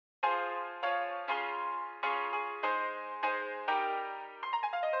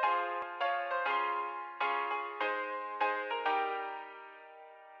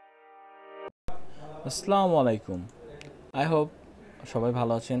আসসালামু আলাইকুম। I hope সবাই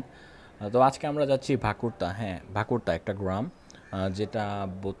ভালো আছেন। তো আজকে আমরা যাচ্ছি ভাকুরতা। হ্যাঁ, ভাকুরতা একটা গ্রাম, যেটা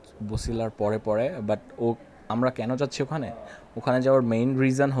বসিলার পরে পরে। বাট আমরা কেন যাচ্ছি ওখানে? ওখানে যাওয়ার মেইন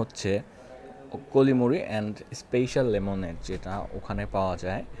রিজন হচ্ছে কলিমুরি অ্যান্ড স্পেশাল লেমনেড, যেটা ওখানে পাওয়া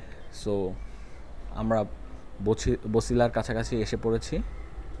যায়। সো আমরা বসিলার কাছাকাছি এসে পড়েছি।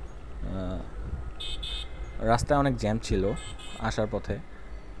 রাস্তায় অনেক জ্যাম ছিল আসার পথে।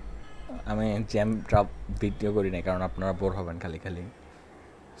 আমি জ্যামটা ভিডিও করি নাই, কারণ আপনারা বোর হবেন খালি খালি।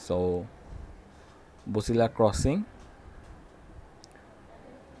 সো বসিলা ক্রসিং,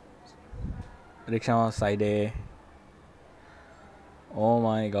 রিক্সা সাইডে। ও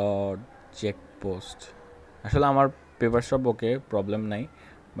মাই গড, চেকপোস্ট। আসলে আমার পেপার সব ওকে, প্রবলেম নাই।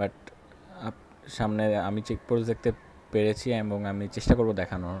 বাট সামনে আমি চেকপোস্ট দেখতে পেরেছি এবং আমি চেষ্টা করব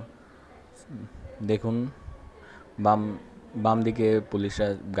দেখানোর। দেখুন, বাম বাম দিকে পুলিশরা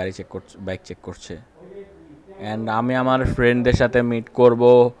গাড়ি চেক করছে, বাইক চেক করছে। অ্যান্ড আমি আমার ফ্রেন্ডদের সাথে মিট করব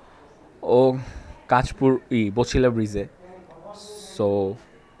ও কাঁচপুর বছিলা ব্রিজে। সো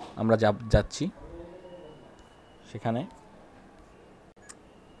আমরা যাচ্ছি সেখানে।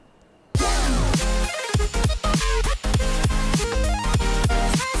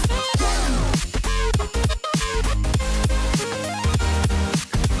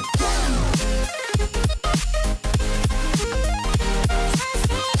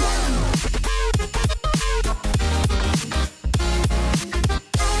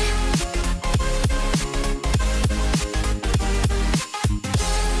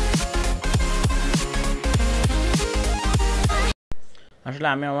 আসলে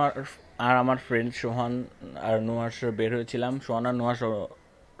আমি আমার ফ্রেন্ড সোহান আর নুহাস বের হয়েছিলাম। সোহান আর নুহাস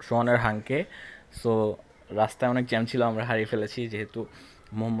সোহানের হাঙ্কে। সো রাস্তায় অনেক জ্যাম ছিল, আমরা হারিয়ে ফেলেছি। যেহেতু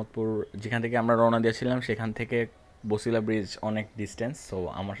মোহাম্মদপুর, যেখান থেকে আমরা রওনা দিয়েছিলাম, সেখান থেকে বসিলা ব্রিজ অনেক ডিস্টেন্স। সো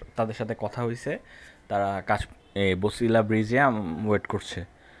আমার তাদের সাথে কথা হয়েছে, তারা বসিলা ব্রিজে ওয়েট করছে।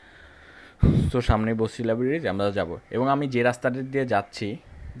 তো সামনে বসিলা ব্রিজ, আমরা যাব। এবং আমি যে রাস্তাটা দিয়ে যাচ্ছি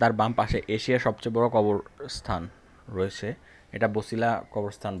তার বাম পাশে এশিয়ার সবচেয়ে বড় কবরস্থান রয়েছে। এটা বসিলা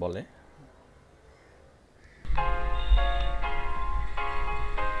কবরস্থান বলে।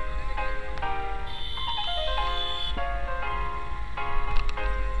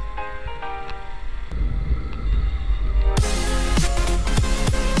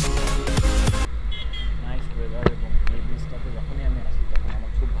 নাইস ওয়েদার, এবং এই ব্রিজটাতে যখনই আমি আসি তখন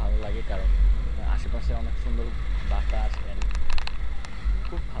আমার খুব ভালো লাগে, কারণ আশেপাশে অনেক সুন্দর বাতাস অ্যান্ড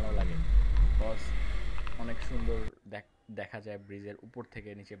খুব ভালো লাগে। বস, অনেক সুন্দর দেখা যায় ব্রিজের উপর থেকে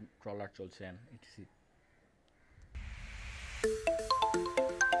নিচে ট্রলার চলছে ইটিসি।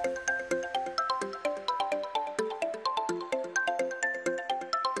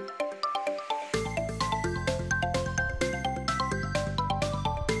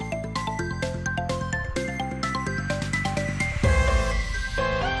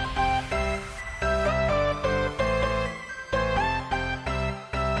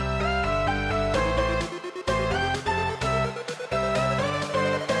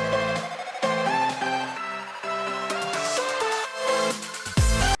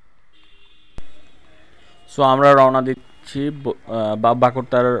 সো আমরা রওনা দিচ্ছি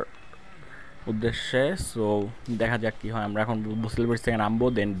বাকুরতার উদ্দেশ্যে। সো দেখা যাক কী হয়। আমরা এখন বসিল ব্রিজ থেকে নামবো,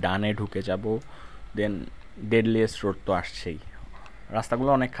 দেন ডানে ঢুকে যাব, দেন ডেডলিয়েস্ট রোড তো আসছেই। রাস্তাগুলো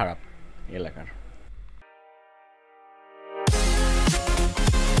অনেক খারাপ এলাকার।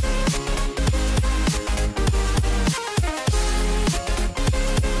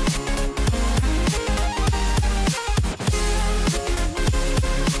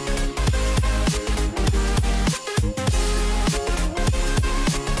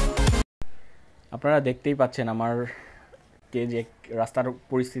 আপনারা দেখতেই পাচ্ছেন আমার যে রাস্তার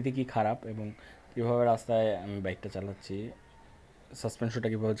পরিস্থিতি কি খারাপ, এবং কীভাবে রাস্তায় আমি বাইকটা চালাচ্ছি, সাসপেনশনটা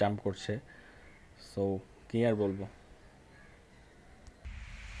কীভাবে জাম্প করছে। সো কী আর বলবো।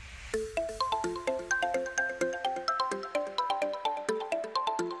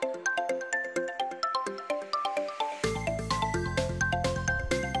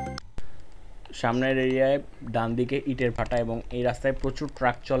 সামনের এরিয়ায় ডান দিকে ইটের ভাটা, এবং এই রাস্তায় প্রচুর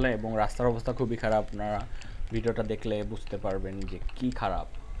ট্রাক চলে এবং রাস্তার অবস্থা খুবই খারাপ। আপনারা ভিডিওটা দেখলে বুঝতে পারবেন যে কি খারাপ।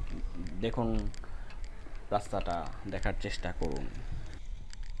 দেখুন, রাস্তাটা দেখার চেষ্টা করুন।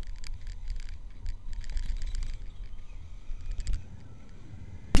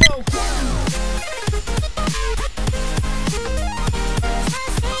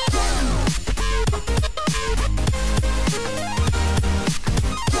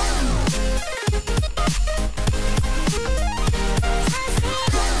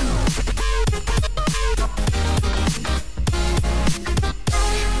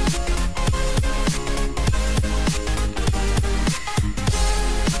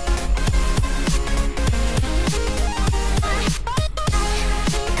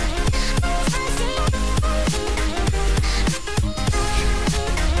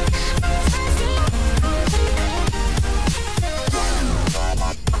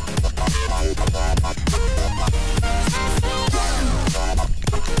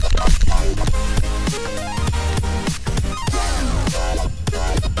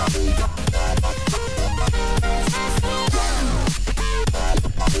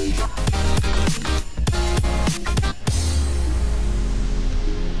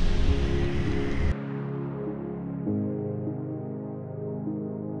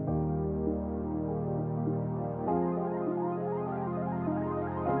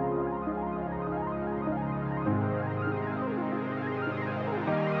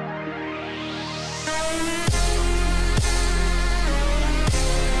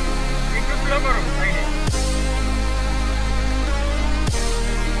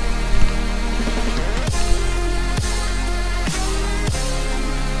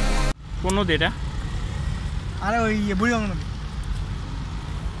 কোন নদী এটা? আরে ওই বুড়িগঙ্গা নদী।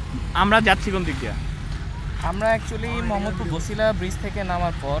 আমরা যাচ্ছি কোন দিক দিয়ে? আমরা অ্যাকচুয়ালি মোহাম্মদপুর বসিলা ব্রিজ থেকে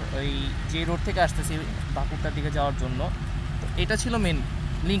নামার পর ওই যে রোড থেকে আসতেছি বাঁকুড়ার দিকে যাওয়ার জন্য, তো এটা ছিল মেন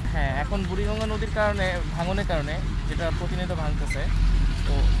লিঙ্ক। হ্যাঁ, এখন বুড়িগঙ্গা নদীর কারণে, ভাঙনের কারণে, যেটা প্রতিনিয়ত ভাঙতেছে,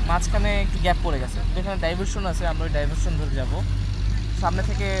 তো মাঝখানে একটু গ্যাপ পড়ে গেছে। যেখানে ডাইভারশন আছে আমরা ওই ডাইভারশন ধরে যাব। সামনে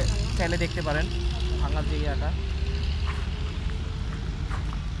থেকে চাইলে দেখতে পারেন ভাঙার যে ইয়াটা।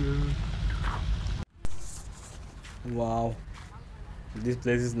 Wow, this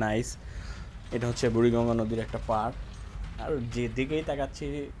place is nice. এটা হচ্ছে বুড়িগঙ্গা নদীর একটা পার্ক, আর যেদিকেই তাকাচ্ছি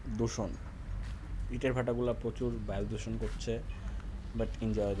দূষণ, ইটের ভাটাগুলো প্রচুর বায়ু দূষণ করছে, but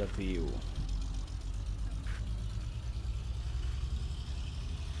enjoy the view.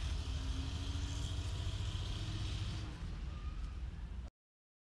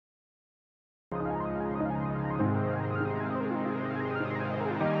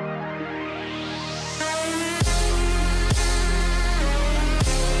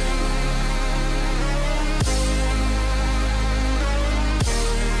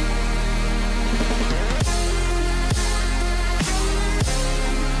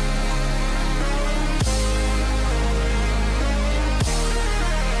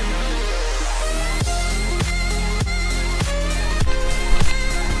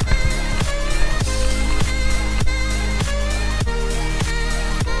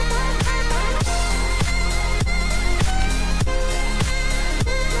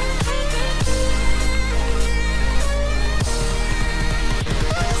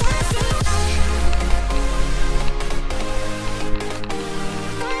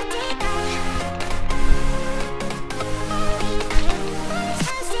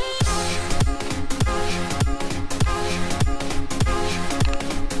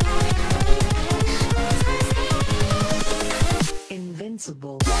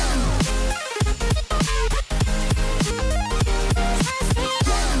 Invincible.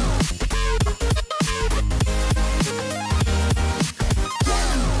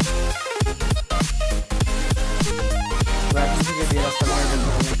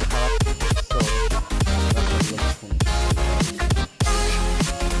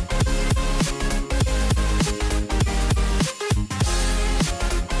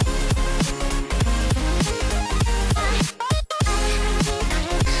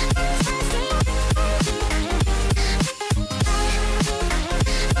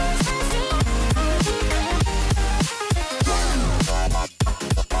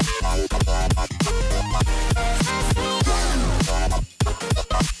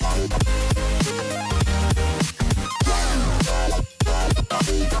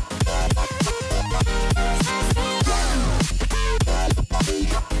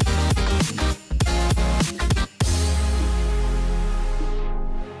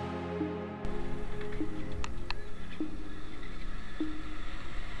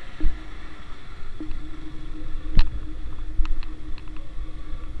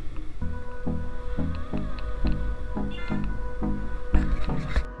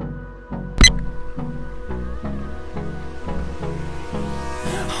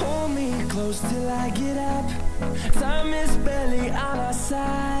 Till I get up, time is barely on our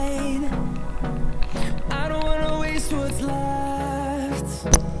side. I don't wanna waste what's left.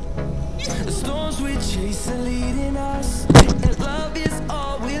 The storms we chase are leading us, and love is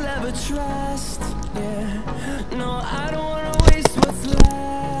all we'll ever trust. Yeah, no, I don't wanna waste what's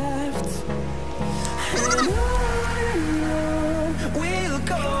left. And on we'll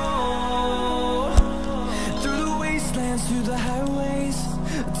go, through the wastelands, through the highways,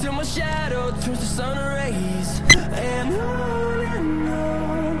 till my shadow turns to sun rays. And on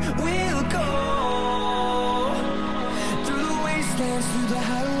we'll go, through the wastelands, through the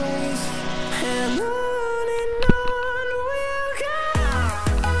highways. And on we'll go.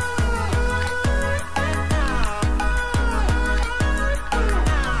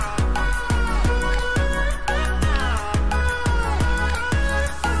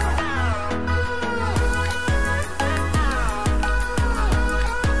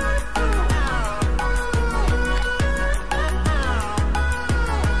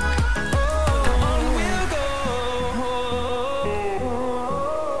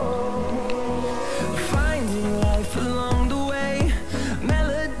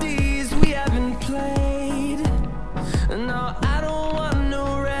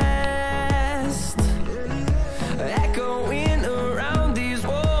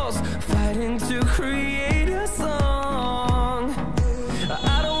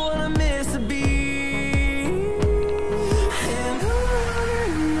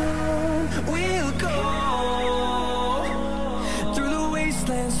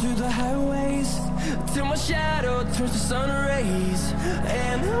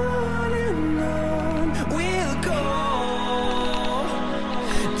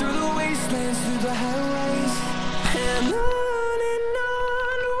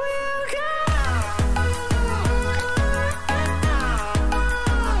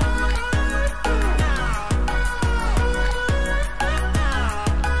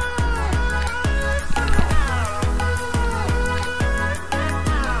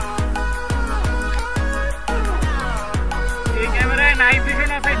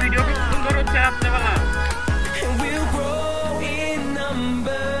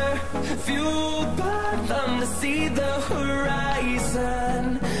 fueled by them to see the horizon,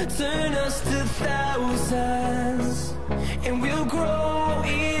 turn us to thousands, and we'll grow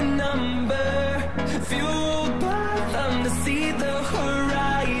in number, fueled by them to see the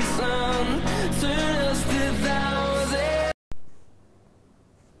horizon, turn us to thousands.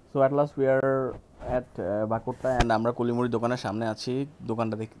 So at last we are at Vakurta and আমরা কোলিমুরি দোকানের সামনে আছি।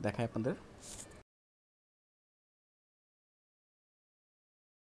 দোকানটা দেখাই আপনাদের।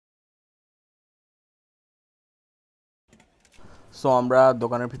 So আমরা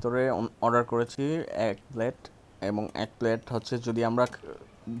দোকানের ভিতরে অর্ডার করেছি 1 প্লেট, এবং 1 প্লেট হচ্ছে যদি আমরা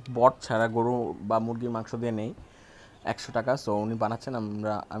বট ছাড়া গরু বা মুরগির মাংস দিয়ে নেই 100 টাকা। সো উনি বানাচ্ছেন,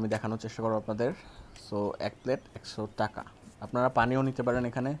 আমি দেখানোর চেষ্টা করব আপনাদের। সো 1 প্লেট 100 টাকা। আপনারা পানিও নিতে পারেন,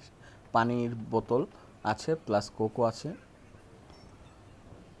 এখানে পানির বোতল আছে প্লাস কোকো আছে।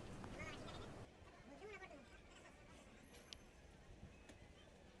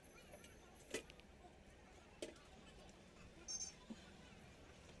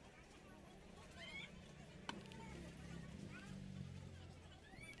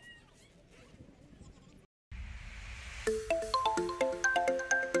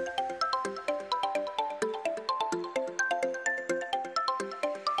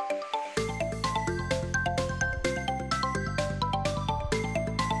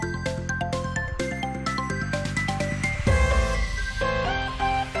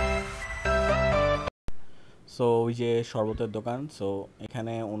 সো ওই যে শরবতের দোকান। সো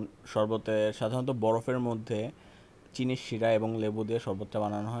এখানে শরবতে সাধারণত বরফের মধ্যে চিনির শিরা এবং লেবু দিয়ে শরবতটা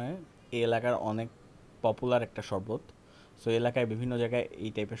বানানো হয়। এই এলাকার অনেক পপুলার একটা শরবত। সো এলাকায় বিভিন্ন জায়গায় এই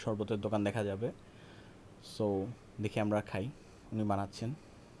টাইপের শরবতের দোকান দেখা যাবে। সো দেখি আমরা খাই, উনি বানাচ্ছেন।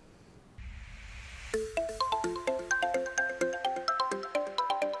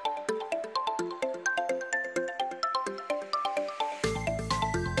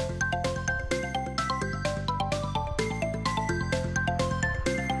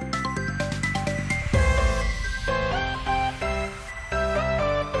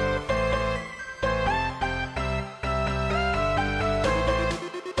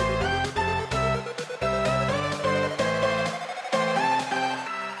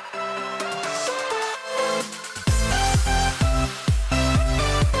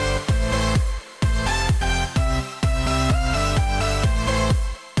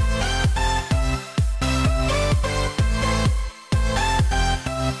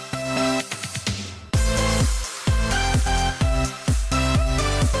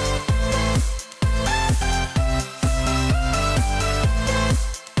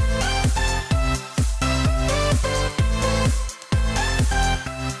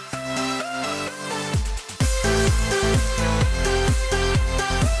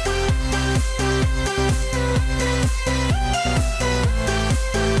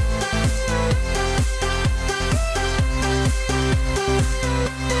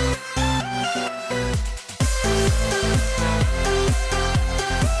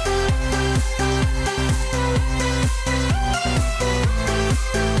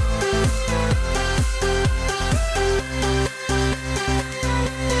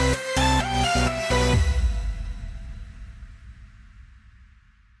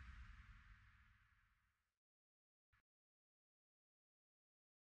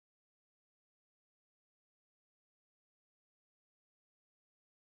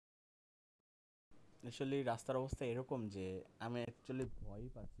 আসলে রাস্তার অবস্থা এরকম যে আমি অ্যাকচুয়ালি ভয়ই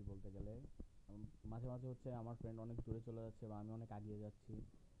পাচ্ছি বলতে গেলে। মাঝে মাঝে হচ্ছে আমার ফ্রেন্ড অনেক দূরে চলে যাচ্ছে বা আমি অনেক আগিয়ে যাচ্ছি।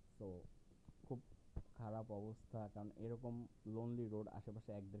 তো খুব খারাপ অবস্থা, কারণ এরকম লোনলি রোড, আশেপাশে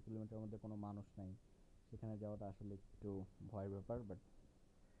 1-1.5 কিলোমিটারের মধ্যে কোনো মানুষ নাই, সেখানে যাওয়াটা আসলে একটু ভয়ের ব্যাপার। বাট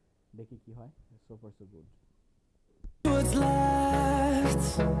দেখি কি হয়। So far so good. What's left?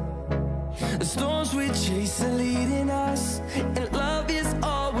 The storms we chase are leading us, and love is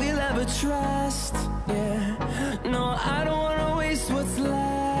all we'll ever trust. Yeah, no, I don't wanna waste what's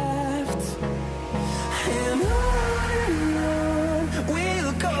left. And on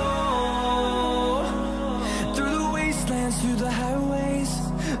we'll go, through the wastelands, through the highways,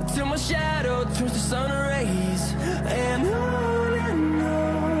 till my shadow turns to sun rays. And on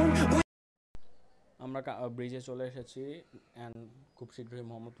আমরা ব্রিজে চলে এসেছি and খুব শীঘ্রই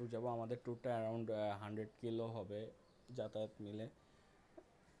মোহাম্মদপুর যাব। আমাদের ট্যুরটা around 100 kilo হবে যাতায়াত মিলে।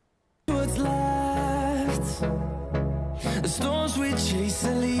 what's left? The storms we chase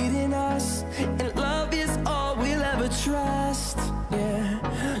are leading us, and love is all we'll ever trust. Yeah,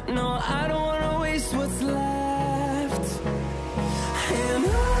 no, I don't wanna waste what's left. And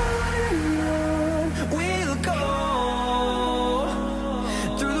on we'll go,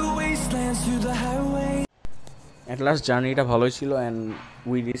 through the wastelands, through the highways. At last জার্নিটা ভালোই ছিল and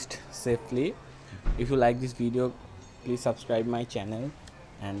we reached safely. If you like this video please subscribe my channel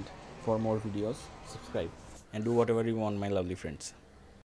and for more videos subscribe and do what ever you want my lovely friends.